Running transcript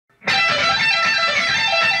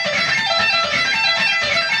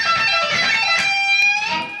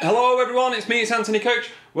everyone, it's me, it's Anthony Coach.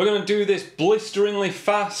 We're going to do this blisteringly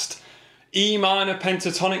fast E minor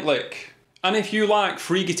pentatonic lick. And if you like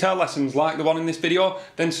free guitar lessons like the one in this video,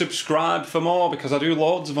 then subscribe for more because I do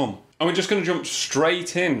loads of them. And we're just going to jump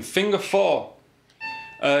straight in. Finger 4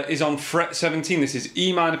 is on fret 17. This is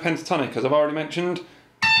E minor pentatonic, as I've already mentioned.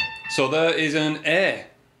 So there is an A.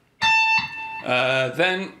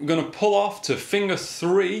 Then we're going to pull off to finger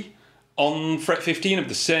 3 on fret 15 of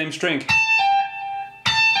the same string.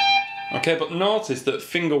 Okay, but notice that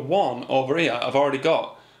finger 1 over here I've already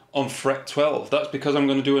got on fret 12. That's because I'm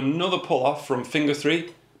going to do another pull off from finger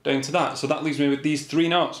 3 down to that. So that leaves me with these 3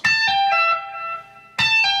 notes.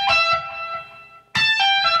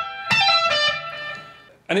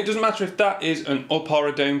 And it doesn't matter if that is an up or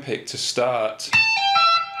a down pick to start.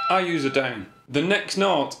 I use a down. The next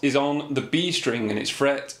note is on the B string and it's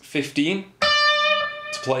fret 15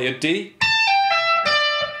 to play a D.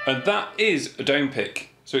 And that is a down pick.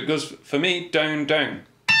 So it goes, for me, down, down.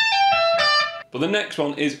 But the next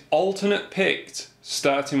one is alternate picked,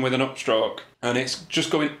 starting with an upstroke. And it's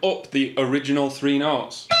just going up the original 3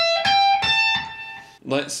 notes.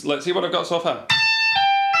 Let's see what I've got so far.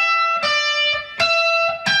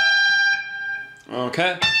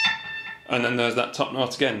 Okay. And then there's that top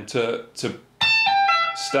note again to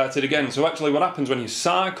start it again. So actually what happens when you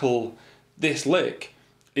cycle this lick,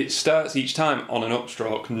 it starts each time on an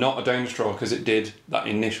upstroke, not a downstroke as it did that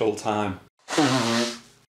initial time.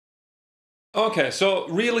 Okay, so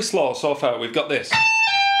really slow so far, we've got this.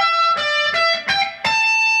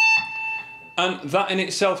 And that in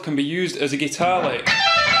itself can be used as a guitar lick.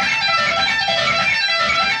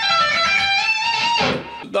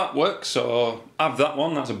 That works, so have that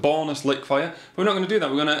one, that's a bonus lick for you. But we're not going to do that,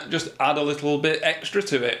 we're going to just add a little bit extra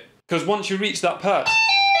to it. Because once you reach that part,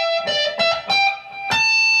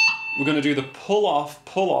 we're going to do the pull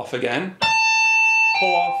off again.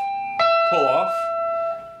 Pull off, pull off.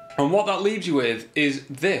 And what that leaves you with is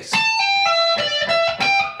this.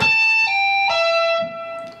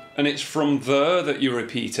 And it's from there that you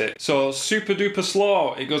repeat it. So super duper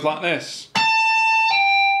slow, it goes like this.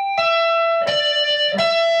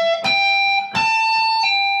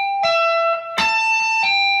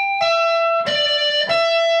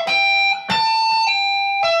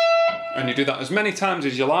 And you do that as many times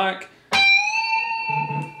as you like,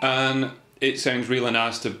 and it sounds really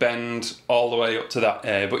nice to bend all the way up to that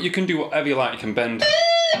A, but you can do whatever you like. You can bend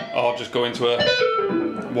or just go into a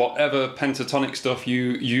whatever pentatonic stuff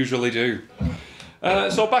you usually do.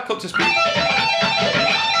 So back up to speed.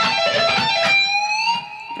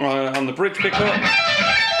 On the bridge pickup.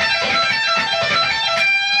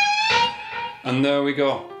 And there we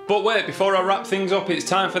go. But wait, before I wrap things up, it's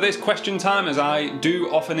time for this question time, as I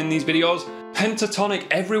do often in these videos. Pentatonic,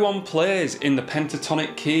 everyone plays in the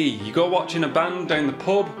pentatonic key. You go watching a band down the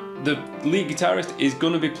pub, the lead guitarist is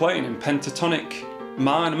going to be playing in pentatonic,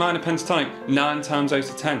 minor pentatonic, 9 times out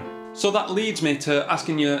of 10. So that leads me to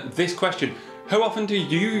asking you this question. How often do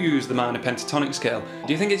you use the minor pentatonic scale?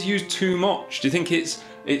 Do you think it's used too much? Do you think it's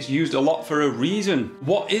used a lot for a reason?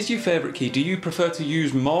 What is your favourite key? Do you prefer to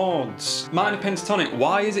use modes? Minor pentatonic,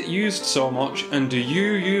 why is it used so much and do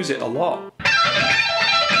you use it a lot?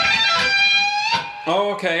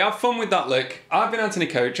 Okay, have fun with that lick. I've been Anthony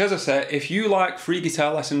Coach. As I said, if you like free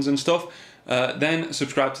guitar lessons and stuff, then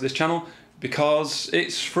subscribe to this channel because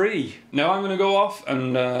it's free. Now I'm going to go off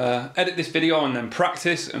and edit this video and then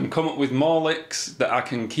practice and come up with more licks that I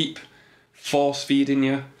can keep force feeding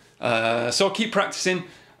you. So keep practicing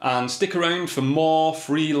and stick around for more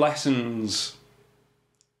free lessons.